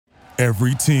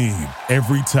Every team,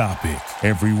 every topic,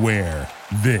 everywhere.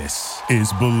 This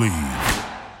is Believe.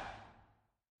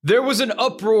 There was an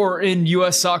uproar in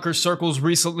U.S. soccer circles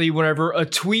recently whenever a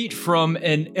tweet from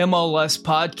an MLS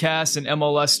podcast, an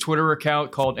MLS Twitter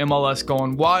account called MLS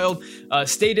Going Wild,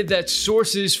 stated that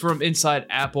sources from inside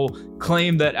Apple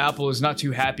claim that Apple is not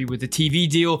too happy with the TV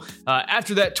deal.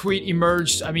 After that tweet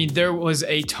emerged, there was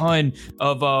a ton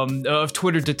of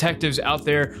Twitter detectives out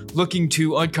there looking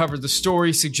to uncover the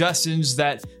story, suggestions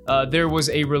that there was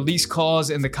a release clause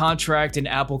in the contract and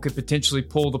Apple could potentially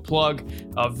pull the plug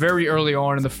very early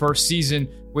on in the first season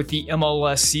with the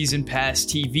MLS Season Pass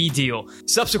TV deal.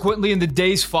 Subsequently, in the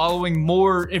days following,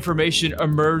 more information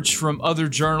emerged from other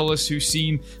journalists who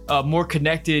seem more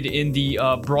connected in the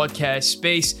broadcast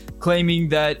space, claiming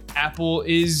that Apple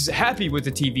is happy with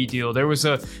the TV deal. There was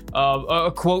a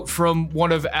quote from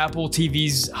one of Apple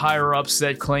TV's higher-ups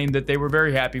that claimed that they were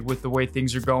very happy with the way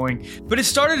things are going. But it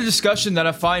started a discussion that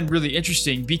I find really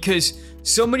interesting because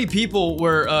so many people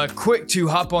were quick to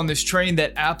hop on this train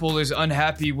that Apple is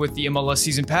unhappy with the MLS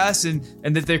Season Pass and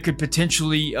that they could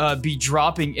potentially be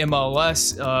dropping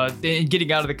MLS and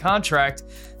getting out of the contract.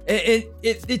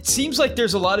 It seems like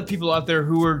there's a lot of people out there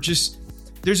who are just,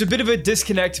 there's a bit of a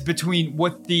disconnect between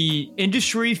what the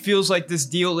industry feels like this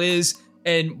deal is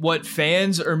and what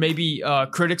fans or maybe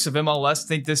critics of MLS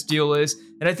think this deal is.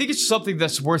 And I think it's something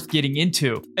that's worth getting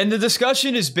into. And the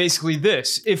discussion is basically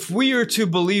this. If we are to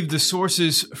believe the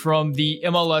sources from the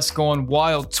MLS Going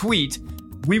Wild tweet,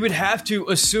 we would have to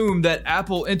assume that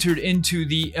Apple entered into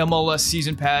the MLS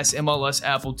Season Pass, MLS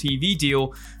Apple TV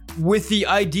deal with the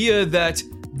idea that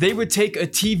they would take a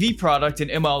TV product in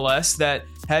MLS that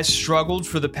has struggled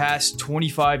for the past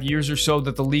 25 years or so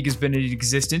that the league has been in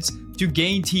existence to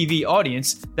gain TV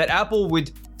audience, that Apple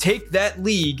would take that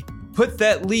league, put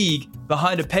that league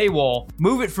behind a paywall,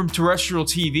 move it from terrestrial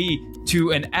TV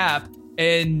to an app,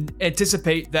 and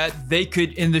anticipate that they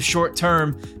could, in the short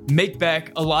term, make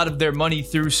back a lot of their money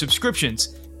through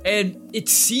subscriptions. And it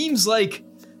seems like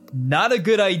not a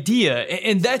good idea.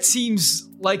 And that seems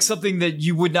like something that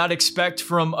you would not expect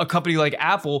from a company like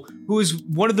Apple, who is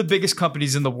one of the biggest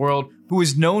companies in the world, who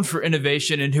is known for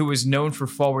innovation and who is known for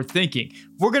forward thinking.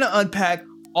 We're going to unpack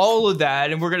all of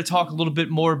that, and we're going to talk a little bit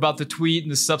more about the tweet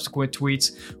and the subsequent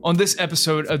tweets on this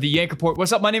episode of the Yank Report.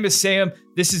 What's up? My name is Sam.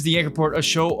 This is the Yank Report, a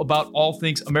show about all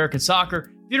things American soccer.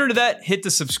 If you're into that, hit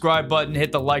the subscribe button,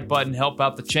 hit the like button, help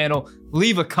out the channel,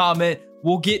 leave a comment.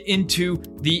 We'll get into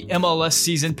the MLS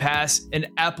Season Pass and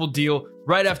Apple deal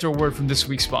right after a word from this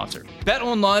week's sponsor.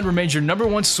 BetOnline remains your number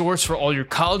one source for all your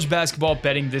college basketball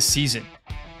betting this season.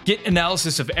 Get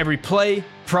analysis of every play,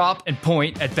 prop, and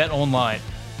point at BetOnline.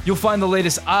 You'll find the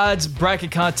latest odds, bracket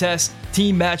contests,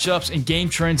 team matchups, and game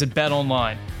trends at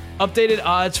BetOnline. Updated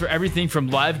odds for everything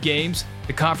from live games,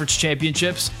 the conference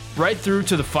championships, right through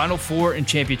to the Final Four and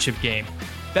championship game.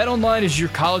 BetOnline is your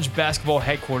college basketball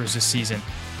headquarters this season.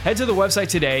 Head to the website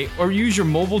today or use your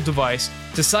mobile device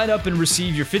to sign up and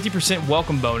receive your 50%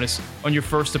 welcome bonus on your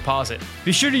first deposit.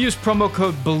 Be sure to use promo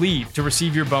code BELIEVE to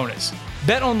receive your bonus.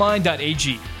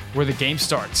 BetOnline.ag, where the game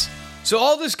starts. So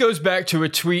all this goes back to a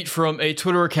tweet from a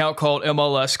Twitter account called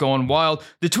MLS Going Wild.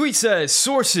 The tweet says,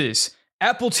 sources,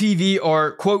 Apple TV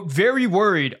are, quote, very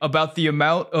worried about the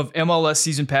amount of MLS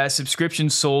Season Pass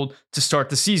subscriptions sold to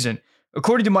start the season.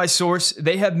 According to my source,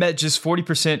 they have met just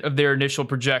 40% of their initial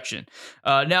projection.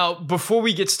 Now, before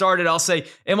we get started, I'll say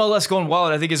MLS Going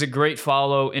Wild, I think, is a great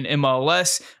follow in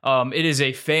MLS. It is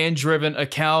a fan-driven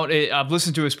account. I've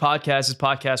listened to his podcast. His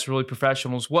podcast is really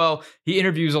professional as well. He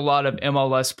interviews a lot of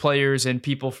MLS players and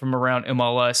people from around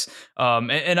MLS.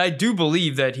 And I do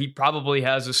believe that he probably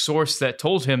has a source that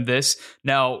told him this.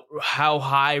 Now, how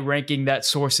high-ranking that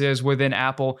source is within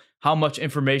Apple, how much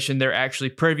information they're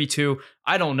actually privy to,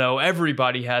 I don't know.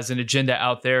 Everybody has an agenda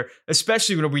out there,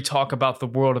 especially when we talk about the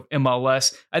world of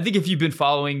MLS. I think if you've been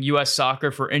following U.S.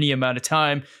 soccer for any amount of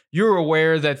time, you're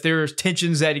aware that there are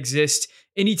tensions that exist.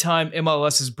 Anytime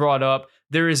MLS is brought up,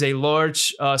 there is a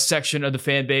large section of the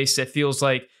fan base that feels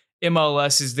like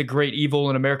MLS is the great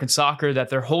evil in American soccer, that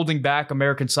they're holding back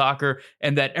American soccer,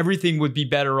 and that everything would be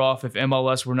better off if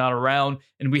MLS were not around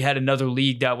and we had another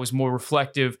league that was more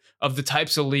reflective of the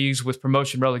types of leagues with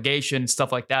promotion, relegation, and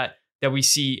stuff like that we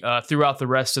see throughout the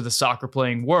rest of the soccer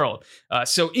playing world.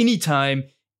 So anytime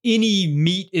any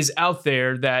meat is out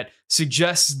there that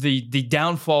suggests the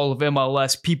downfall of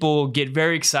MLS, people get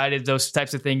very excited. Those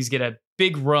types of things get a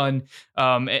big run,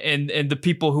 and the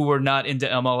people who are not into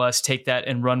MLS take that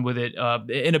and run with it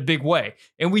in a big way.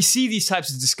 And we see these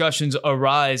types of discussions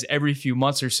arise every few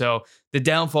months or so. The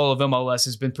downfall of MLS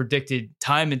has been predicted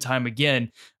time and time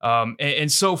again.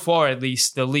 And so far, at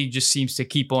least, the league just seems to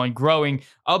keep on growing,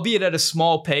 albeit at a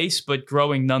small pace, but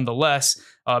growing nonetheless.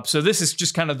 So this is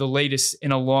just kind of the latest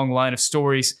in a long line of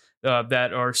stories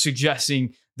that are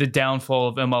suggesting the downfall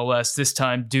of MLS, this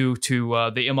time due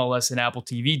to the MLS and Apple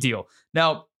TV deal.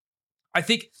 Now, I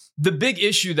think the big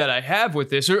issue that I have with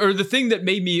this, or the thing that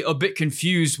made me a bit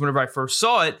confused whenever I first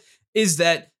saw it, is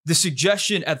that the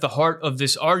suggestion at the heart of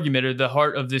this argument, or the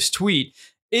heart of this tweet,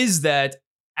 is that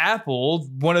Apple,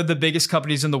 one of the biggest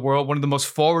companies in the world, one of the most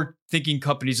forward-thinking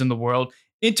companies in the world,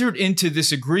 entered into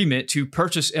this agreement to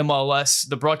purchase MLS,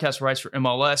 the broadcast rights for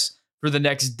MLS, for the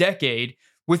next decade,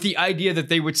 with the idea that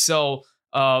they would sell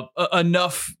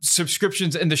enough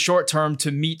subscriptions in the short term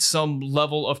to meet some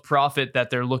level of profit that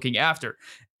they're looking after.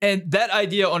 And that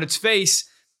idea on its face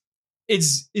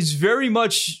is very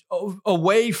much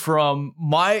away from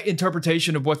my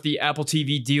interpretation of what the Apple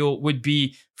TV deal would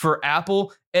be for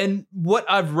Apple. And what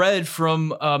I've read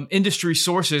from industry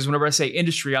sources, whenever I say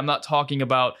industry, I'm not talking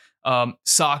about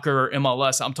soccer or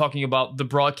MLS. I'm talking about the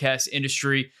broadcast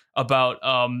industry,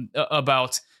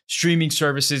 about streaming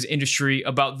services industry,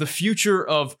 about the future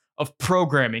of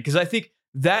programming, because I think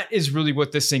that is really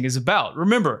what this thing is about.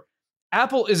 Remember,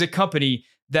 Apple is a company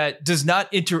that does not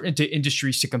enter into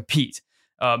industries to compete.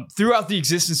 Throughout the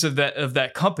existence of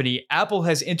that company, Apple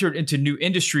has entered into new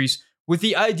industries with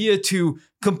the idea to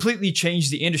completely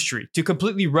change the industry, to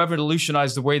completely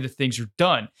revolutionize the way that things are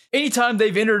done. Anytime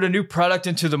they've entered a new product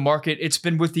into the market, it's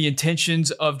been with the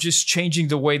intentions of just changing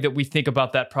the way that we think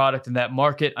about that product and that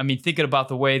market. I mean, thinking about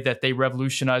the way that they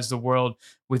revolutionized the world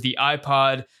with the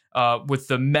iPod, with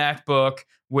the MacBook,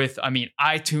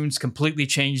 iTunes completely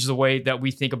changed the way that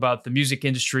we think about the music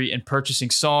industry and purchasing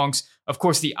songs. Of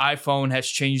course, the iPhone has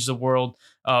changed the world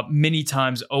many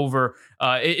times over.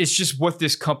 It's just what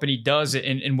this company does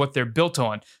and what they're built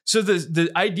on. So the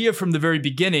idea from the very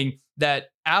beginning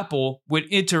that Apple would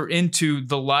enter into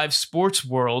the live sports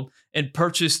world and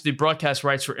purchase the broadcast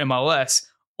rights for MLS,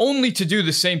 only to do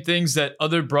the same things that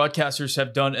other broadcasters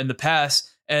have done in the past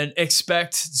and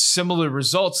expect similar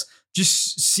results,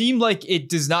 just seem like it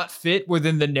does not fit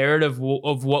within the narrative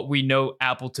of what we know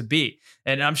Apple to be.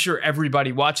 And I'm sure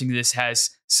everybody watching this has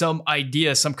some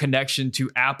idea, some connection to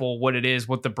Apple, what it is,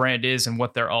 what the brand is, and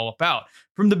what they're all about.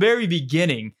 From the very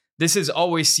beginning, this has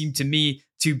always seemed to me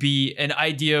to be an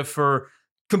idea for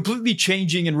completely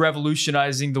changing and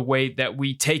revolutionizing the way that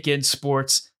we take in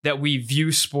sports, that we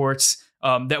view sports,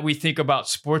 that we think about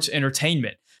sports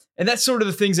entertainment. And that's sort of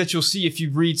the things that you'll see if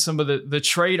you read some of the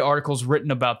trade articles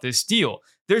written about this deal.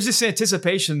 There's this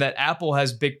anticipation that Apple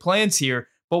has big plans here,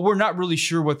 but we're not really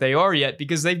sure what they are yet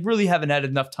because they really haven't had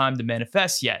enough time to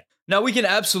manifest yet. Now, we can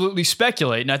absolutely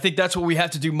speculate, and I think that's what we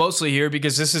have to do mostly here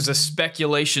because this is a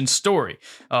speculation story.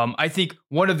 I think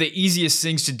one of the easiest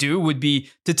things to do would be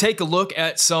to take a look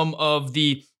at some of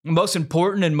the most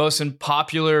important and most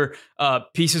popular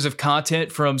pieces of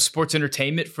content from sports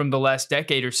entertainment from the last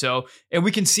decade or so. And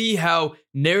we can see how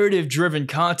narrative-driven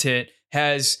content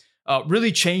has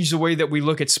really changed the way that we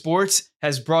look at sports,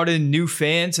 has brought in new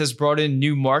fans, has brought in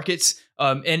new markets,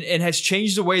 and has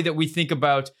changed the way that we think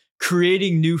about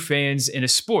creating new fans in a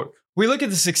sport. We look at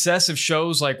the success of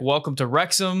shows like Welcome to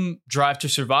Wrexham, Drive to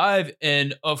Survive,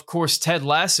 and of course, Ted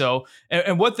Lasso,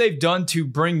 and what they've done to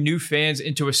bring new fans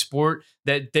into a sport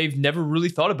that they've never really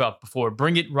thought about before,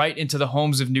 bring it right into the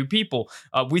homes of new people.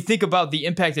 We think about the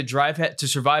impact that Drive to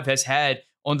Survive has had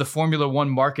on the Formula One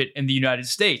market in the United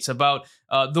States, about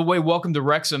the way Welcome to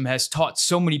Wrexham has taught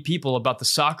so many people about the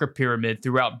soccer pyramid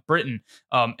throughout Britain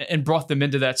and brought them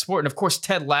into that sport. And of course,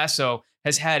 Ted Lasso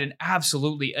has had an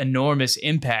absolutely enormous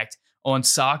impact on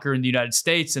soccer in the United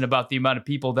States and about the amount of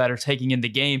people that are taking in the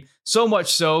game, so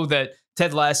much so that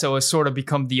Ted Lasso has sort of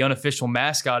become the unofficial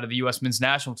mascot of the U.S. men's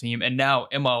national team and now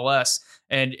MLS,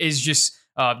 and is just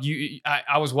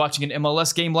I was watching an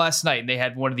MLS game last night, and they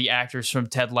had one of the actors from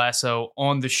Ted Lasso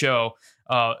on the show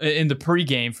in the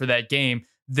pregame for that game.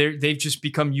 They've just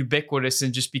become ubiquitous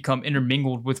and just become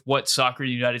intermingled with what soccer in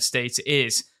the United States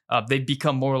is. They've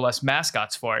become more or less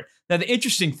mascots for it. Now, the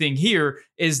interesting thing here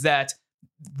is that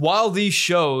while these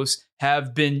shows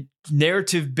have been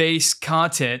narrative-based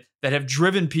content that have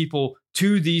driven people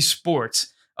to these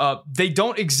sports, they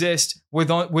don't exist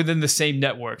within the same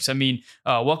networks. I mean,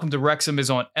 Welcome to Wrexham is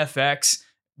on FX,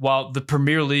 while the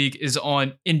Premier League is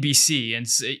on NBC, and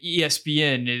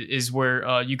ESPN is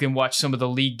where you can watch some of the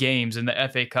league games and the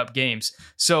FA Cup games.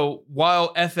 So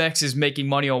while FX is making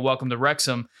money on Welcome to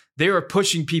Wrexham, they are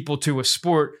pushing people to a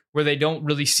sport where they don't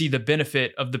really see the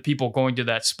benefit of the people going to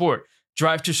that sport.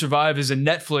 Drive to Survive is a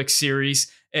Netflix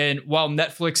series, and while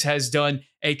Netflix has done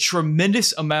a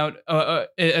tremendous amount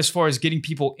as far as getting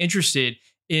people interested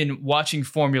in watching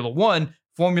Formula One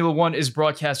is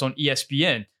broadcast on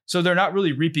ESPN. So they're not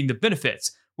really reaping the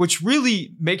benefits, which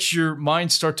really makes your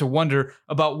mind start to wonder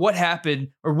about what happened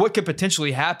or what could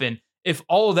potentially happen if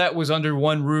all of that was under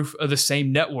one roof of the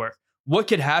same network. What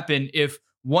could happen if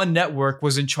one network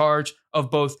was in charge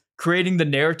of both creating the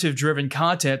narrative-driven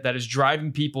content that is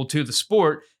driving people to the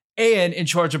sport and in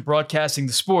charge of broadcasting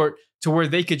the sport to where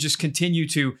they could just continue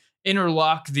to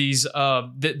interlock these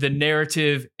the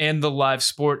narrative and the live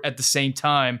sport at the same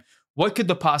time? What could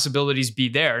the possibilities be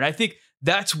there? And I think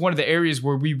that's one of the areas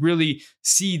where we really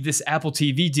see this Apple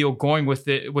TV deal going with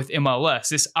MLS,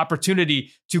 this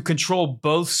opportunity to control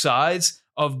both sides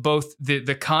of both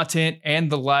the content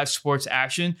and the live sports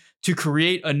action to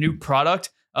create a new product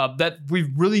that we've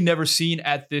really never seen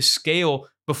at this scale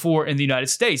before in the United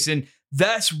States. And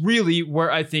that's really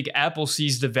where I think Apple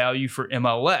sees the value for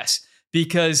MLS,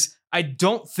 because I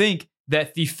don't think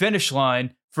that the finish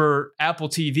line for Apple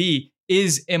TV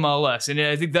is MLS. And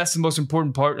I think that's the most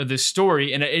important part of this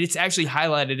story. And it's actually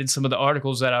highlighted in some of the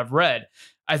articles that I've read.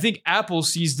 I think Apple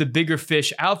sees the bigger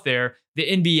fish out there, the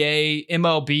NBA,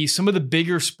 MLB, some of the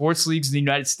bigger sports leagues in the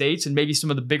United States, and maybe some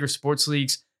of the bigger sports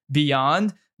leagues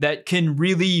beyond, that can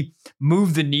really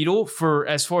move the needle for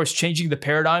as far as changing the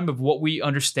paradigm of what we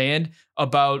understand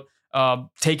about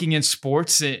taking in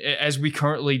sports as we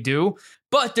currently do.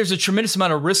 But there's a tremendous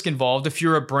amount of risk involved if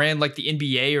you're a brand like the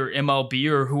NBA or MLB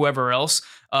or whoever else,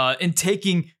 in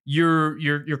taking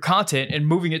your content and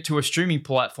moving it to a streaming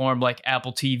platform like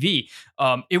Apple TV.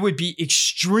 It would be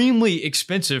extremely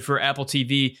expensive for Apple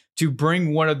TV to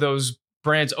bring one of those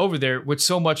brands over there with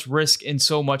so much risk and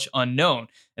so much unknown.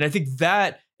 And I think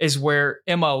that is where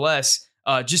MLS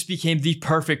just became the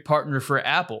perfect partner for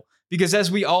Apple. Because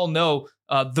as we all know,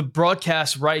 the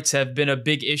broadcast rights have been a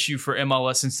big issue for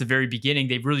MLS since the very beginning.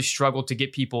 They've really struggled to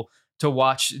get people to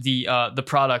watch the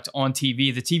product on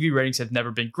TV. The TV ratings have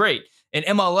never been great. And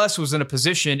MLS was in a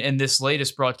position in this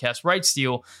latest broadcast rights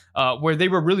deal where they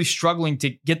were really struggling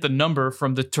to get the number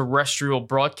from the terrestrial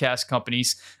broadcast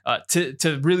companies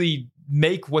to really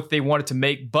make what they wanted to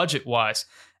make budget-wise.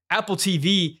 Apple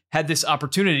TV had this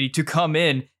opportunity to come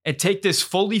in and take this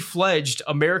fully fledged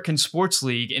American sports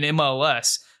league in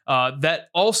MLS that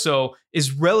also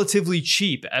is relatively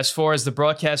cheap as far as the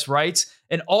broadcast rights,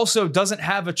 and also doesn't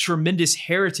have a tremendous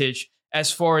heritage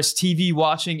as far as TV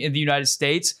watching in the United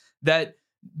States, that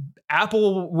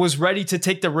Apple was ready to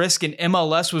take the risk and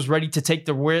MLS was ready to take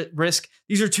the risk.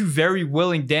 These are two very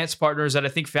willing dance partners that I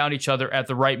think found each other at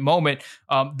the right moment,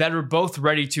 that are both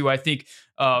ready to, I think,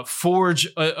 forge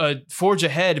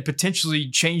ahead, potentially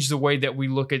change the way that we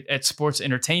look at sports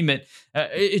entertainment.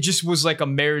 It just was like a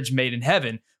marriage made in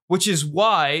heaven, which is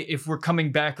why, if we're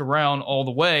coming back around all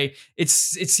the way, it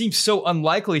seems so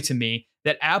unlikely to me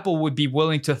that Apple would be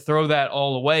willing to throw that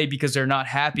all away because they're not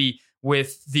happy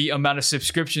with the amount of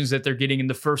subscriptions that they're getting in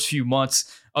the first few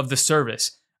months of the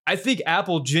service. I think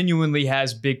Apple genuinely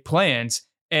has big plans,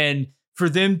 and for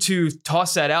them to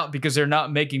toss that out because they're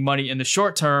not making money in the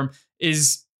short term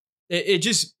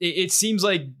it seems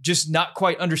like just not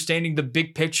quite understanding the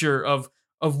big picture of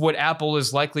what Apple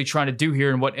is likely trying to do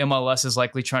here and what MLS is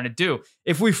likely trying to do.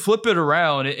 If we flip it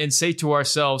around and say to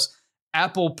ourselves,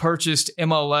 Apple purchased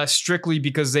MLS strictly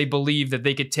because they believe that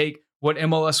they could take what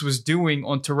MLS was doing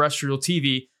on terrestrial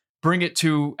TV, bring it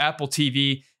to Apple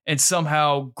TV, and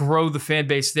somehow grow the fan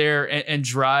base there and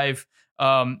drive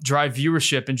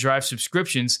viewership and drive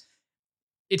subscriptions.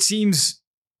 It seems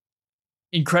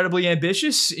incredibly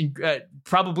ambitious,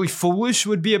 probably foolish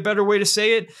would be a better way to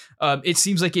say it. It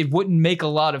seems like it wouldn't make a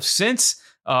lot of sense.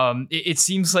 It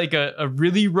seems like a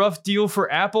really rough deal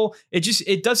for Apple.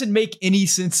 It doesn't make any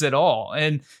sense at all.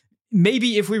 And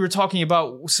maybe if we were talking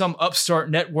about some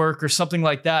upstart network or something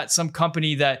like that, some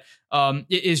company that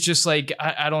is just like,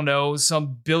 I don't know,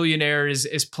 some billionaire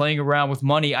is playing around with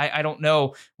money. I don't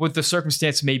know what the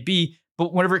circumstance may be.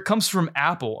 But whenever it comes from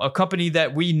Apple, a company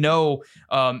that we know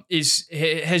has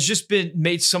just been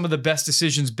made some of the best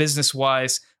decisions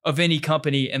business-wise of any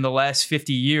company in the last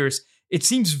 50 years, it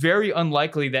seems very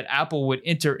unlikely that Apple would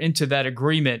enter into that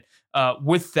agreement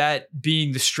with that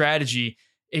being the strategy.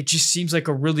 It just seems like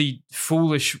a really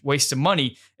foolish waste of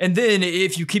money. And then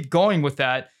if you keep going with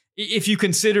that, if you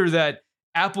consider that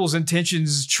Apple's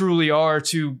intentions truly are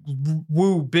to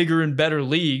woo bigger and better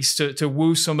leagues, to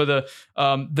woo some of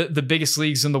the biggest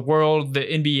leagues in the world, the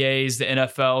NBAs, the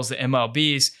NFLs, the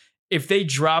MLBs, if they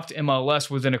dropped MLS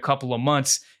within a couple of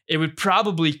months, it would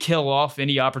probably kill off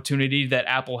any opportunity that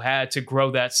Apple had to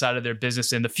grow that side of their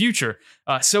business in the future.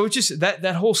 So it just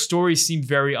that whole story seemed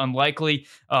very unlikely.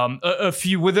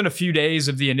 Within a few days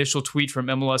of the initial tweet from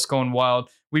MLS Going Wild,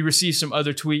 we received some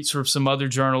other tweets from some other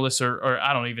journalists, or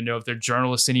I don't even know if they're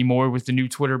journalists anymore with the new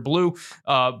Twitter blue.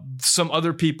 Some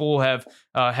other people have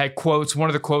had quotes. One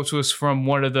of the quotes was from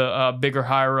one of the bigger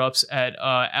higher-ups at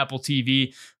Apple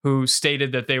TV, who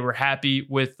stated that they were happy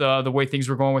with the way things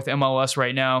were going with MLS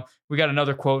right now. We got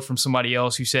another quote from somebody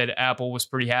else who said Apple was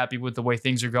pretty happy with the way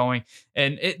things are going.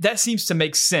 And that seems to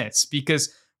make sense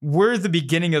because we're the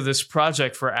beginning of this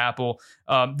project for Apple.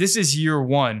 This is year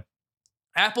one.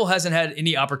 Apple hasn't had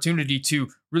any opportunity to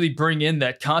really bring in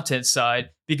that content side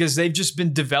because they've just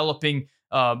been developing,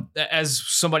 as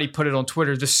somebody put it on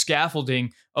Twitter, the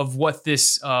scaffolding of what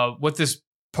this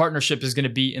partnership is going to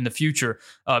be in the future.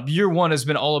 Year one has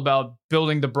been all about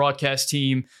building the broadcast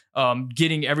team,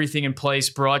 getting everything in place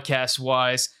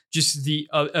broadcast-wise, just the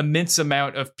immense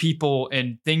amount of people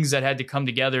and things that had to come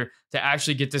together to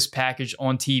actually get this package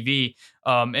on TV,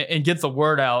 and get the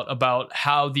word out about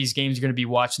how these games are going to be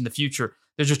watched in the future.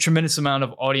 There's a tremendous amount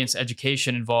of audience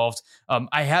education involved.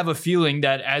 I have a feeling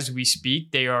that as we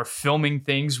speak, they are filming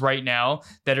things right now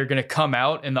that are going to come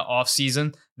out in the off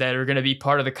season that are going to be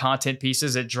part of the content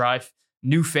pieces that drive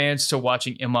new fans to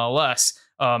watching MLS.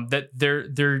 That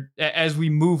they're as we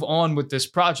move on with this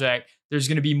project, there's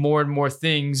going to be more and more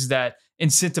things that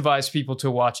incentivize people to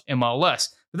watch MLS.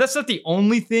 But that's not the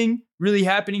only thing really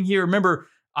happening here. Remember,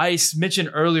 I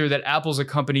mentioned earlier that Apple's a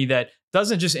company that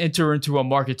doesn't just enter into a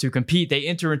market to compete. They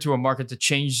enter into a market to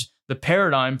change the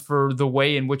paradigm for the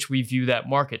way in which we view that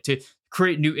market, to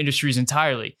create new industries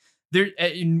entirely.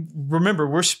 Remember,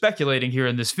 we're speculating here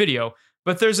in this video,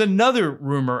 but there's another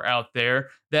rumor out there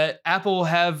that Apple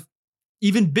have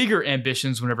even bigger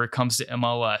ambitions whenever it comes to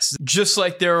MLS. Just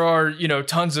like there are,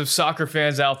 tons of soccer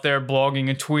fans out there blogging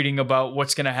and tweeting about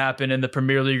what's going to happen in the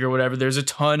Premier League or whatever, there's a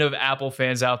ton of Apple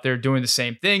fans out there doing the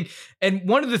same thing. And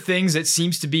one of the things that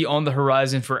seems to be on the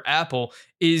horizon for Apple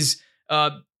is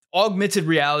augmented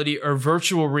reality or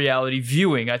virtual reality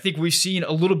viewing. I think we've seen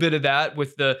a little bit of that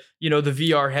with the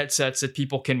VR headsets that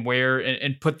people can wear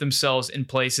and put themselves in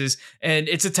places. And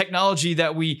it's a technology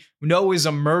that we know is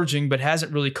emerging, but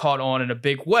hasn't really caught on in a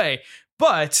big way.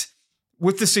 But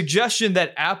with the suggestion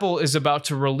that Apple is about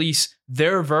to release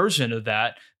their version of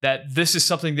that this is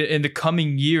something that in the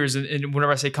coming years, and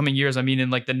whenever I say coming years, I mean in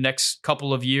like the next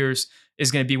couple of years,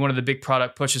 is going to be one of the big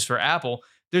product pushes for Apple.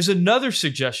 There's another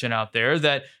suggestion out there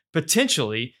that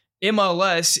potentially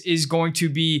MLS is going to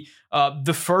be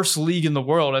the first league in the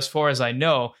world, as far as I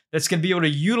know, that's going to be able to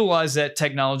utilize that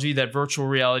technology, that virtual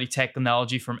reality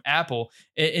technology from Apple,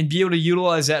 and be able to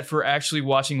utilize that for actually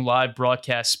watching live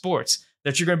broadcast sports.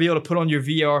 That you're going to be able to put on your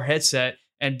VR headset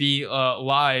and be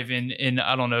live in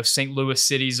I don't know, St. Louis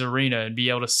City's arena and be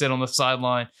able to sit on the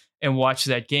sideline and watch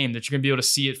that game. That you're going to be able to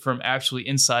see it from actually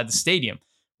inside the stadium,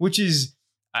 which is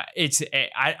my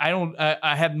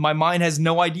mind has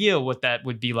no idea what that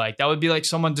would be like. That would be like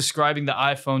someone describing the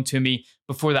iPhone to me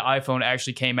before the iPhone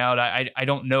actually came out. I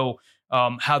don't know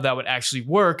how that would actually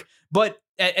work, but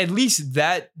at least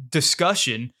that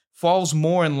discussion falls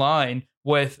more in line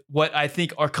with what I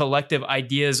think are collective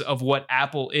ideas of what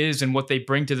Apple is and what they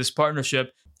bring to this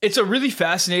partnership. It's a really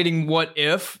fascinating what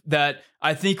if that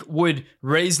I think would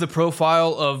raise the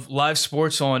profile of live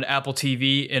sports on Apple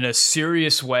TV in a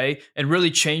serious way and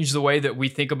really change the way that we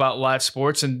think about live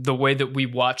sports and the way that we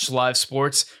watch live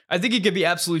sports. I think it could be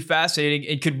absolutely fascinating.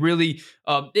 It could really,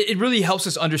 it really helps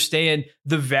us understand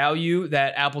the value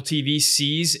that Apple TV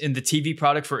sees in the TV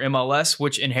product for MLS,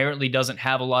 which inherently doesn't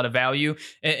have a lot of value.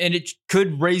 And it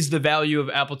could raise the value of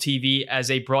Apple TV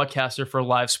as a broadcaster for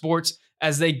live sports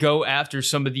as they go after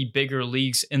some of the bigger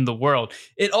leagues in the world.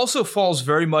 It also falls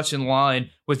very much in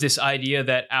line with this idea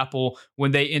that Apple,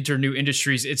 when they enter new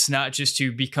industries, it's not just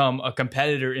to become a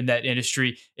competitor in that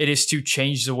industry, it is to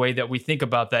change the way that we think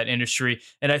about that industry.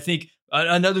 And I think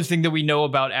another thing that we know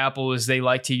about Apple is they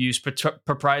like to use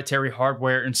proprietary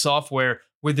hardware and software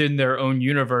within their own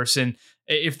universe. And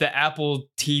if the Apple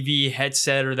TV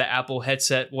headset or the Apple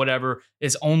headset, whatever,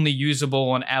 is only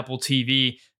usable on Apple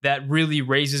TV, that really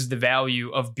raises the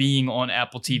value of being on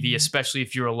Apple TV, especially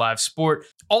if you're a live sport.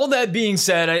 All that being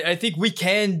said, I think we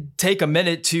can take a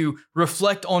minute to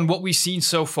reflect on what we've seen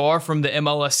so far from the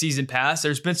MLS season pass.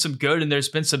 There's been some good and there's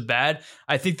been some bad.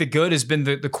 I think the good has been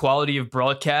the quality of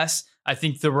broadcasts. I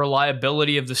think the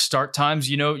reliability of the start times,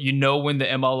 you know when the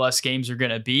MLS games are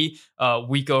going to be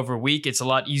week over week. It's a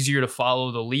lot easier to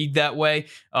follow the league that way.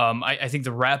 I think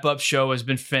the wrap-up show has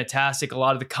been fantastic. A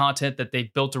lot of the content that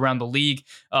they've built around the league,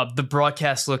 the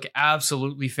broadcasts look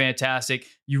absolutely fantastic.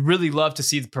 You really love to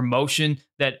see the promotion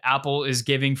that Apple is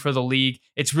giving for the league.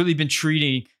 It's really been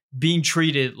being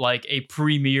treated like a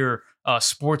premier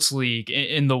sports league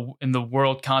in the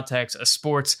world context of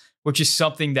sports, which is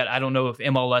something that I don't know if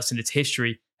MLS in its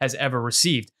history has ever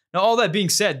received. Now, all that being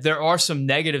said, there are some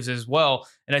negatives as well,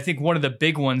 and I think one of the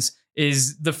big ones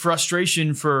is the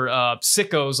frustration for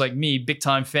sickos like me,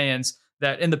 big-time fans,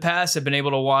 that in the past have been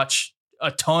able to watch a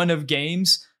ton of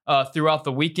games throughout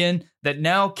the weekend that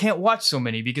now can't watch so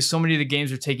many because so many of the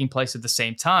games are taking place at the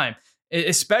same time,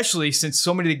 especially since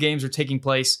so many of the games are taking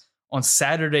place on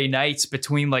Saturday nights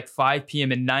between like 5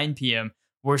 p.m. and 9 p.m.,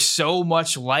 where so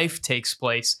much life takes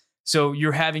place. So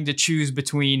you're having to choose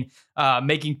between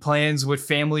making plans with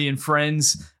family and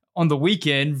friends on the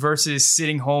weekend versus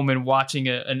sitting home and watching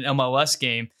an MLS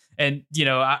game. And,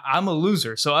 I'm a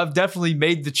loser. So I've definitely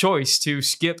made the choice to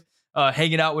skip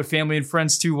hanging out with family and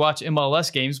friends to watch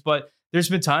MLS games. But there's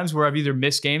been times where I've either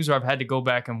missed games or I've had to go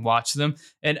back and watch them.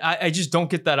 And I just don't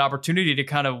get that opportunity to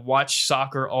kind of watch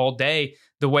soccer all day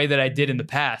the way that I did in the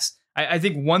past. I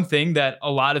think one thing that a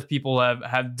lot of people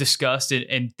have discussed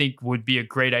and think would be a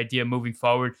great idea moving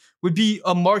forward would be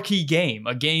a marquee game,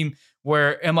 a game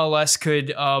where MLS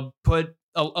could put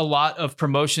a lot of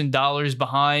promotion dollars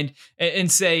behind and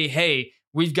say, hey,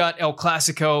 we've got El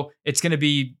Clasico. It's going to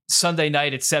be Sunday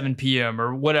night at 7 p.m.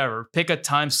 or whatever. Pick a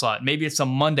time slot. Maybe it's a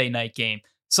Monday night game,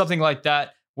 something like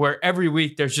that, where every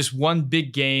week there's just one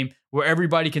big game where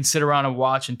everybody can sit around and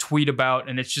watch and tweet about,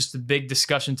 and it's just a big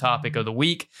discussion topic of the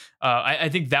week. I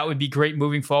think that would be great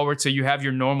moving forward. So you have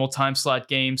your normal time slot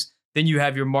games, then you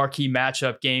have your marquee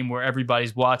matchup game where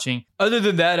everybody's watching. Other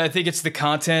than that, I think it's the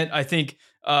content. I think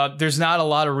there's not a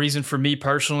lot of reason for me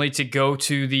personally to go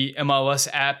to the MLS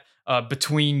app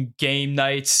between game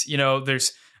nights.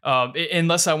 There's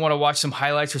unless I want to watch some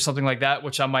highlights or something like that,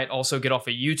 which I might also get off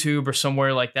of YouTube or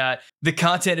somewhere like that. The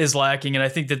content is lacking, and I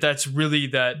think that that's really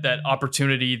that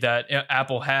opportunity that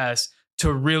Apple has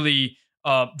to really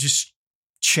just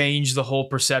change the whole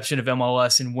perception of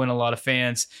MLS and win a lot of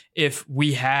fans. If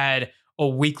we had a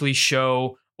weekly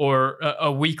show or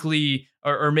a weekly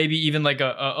or maybe even like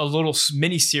a little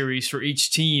mini series for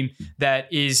each team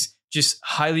that is just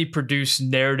highly produced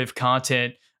narrative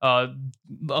content,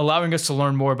 allowing us to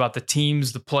learn more about the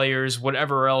teams, the players,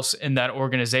 whatever else in that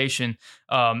organization.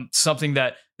 Something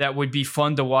that would be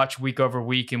fun to watch week over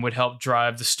week and would help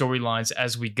drive the storylines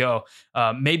as we go.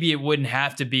 Maybe it wouldn't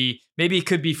have to be, maybe it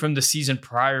could be from the season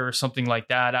prior or something like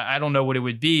that. I don't know what it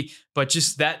would be, but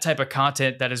just that type of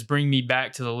content that is bringing me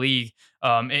back to the league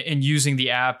and using the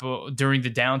app during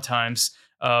the downtimes.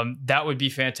 That would be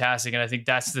fantastic. And I think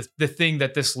that's the thing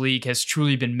that this league has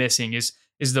truly been missing is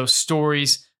those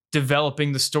stories,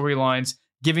 developing the storylines,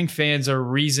 giving fans a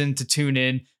reason to tune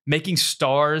in, making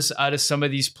stars out of some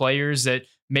of these players that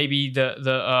maybe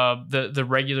the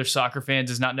regular soccer fan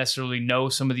does not necessarily know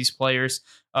some of these players.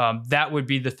 That would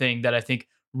be the thing that I think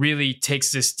really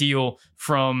takes this deal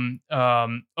from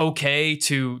okay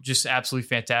to just absolutely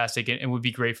fantastic and would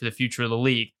be great for the future of the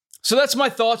league. So that's my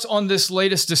thoughts on this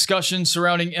latest discussion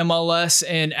surrounding MLS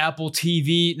and Apple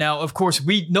TV. Now, of course,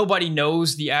 nobody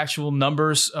knows the actual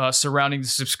numbers surrounding the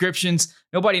subscriptions.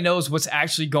 Nobody knows what's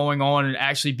actually going on and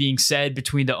actually being said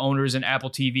between the owners and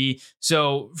Apple TV.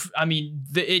 So, I mean,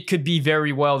 it could be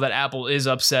very well that Apple is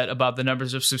upset about the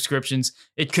numbers of subscriptions.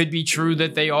 It could be true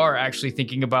that they are actually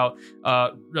thinking about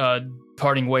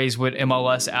parting ways with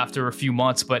MLS after a few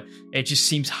months, but it just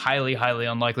seems highly, highly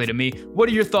unlikely to me. What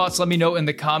are your thoughts? Let me know in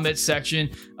the comments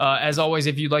section. As always,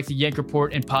 if you'd like the Yank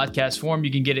Report in podcast form,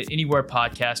 you can get it anywhere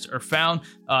podcasts are found.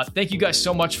 Thank you guys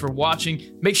so much for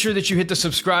watching. Make sure that you hit the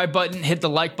subscribe button, hit the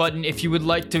like button. If you would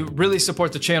like to really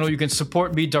support the channel, you can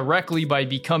support me directly by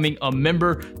becoming a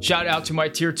member. Shout out to my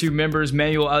tier 2 members,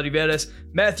 Manuel Aldiveras,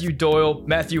 Matthew Doyle,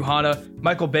 Matthew Hanna,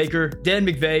 Michael Baker, Dan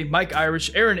McVeigh, Mike Irish,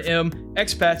 Aaron M,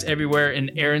 expats everywhere,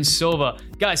 and Aaron Silva.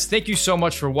 Guys, thank you so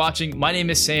much for watching. My name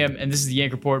is Sam, and this is the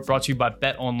Yank Report brought to you by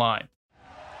Bet Online.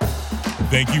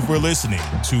 Thank you for listening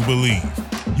to Believe.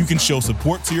 You can show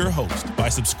support to your host by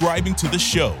subscribing to the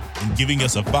show and giving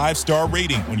us a 5-star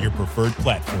rating on your preferred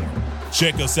platform.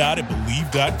 Check us out at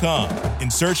Believe.com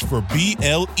and search for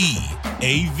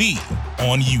BLEAV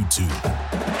on YouTube.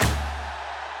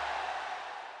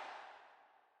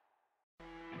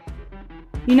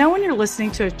 You know when you're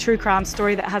listening to a true crime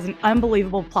story that has an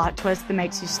unbelievable plot twist that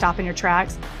makes you stop in your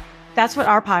tracks? That's what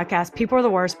our podcast, People Are the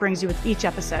Worst, brings you with each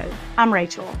episode. I'm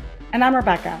Rachel. And I'm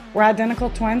Rebecca. We're identical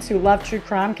twins who love true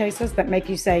crime cases that make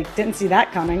you say, didn't see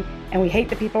that coming, and we hate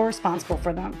the people responsible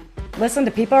for them. Listen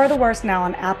to People Are the Worst now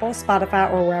on Apple, Spotify,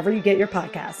 or wherever you get your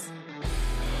podcasts.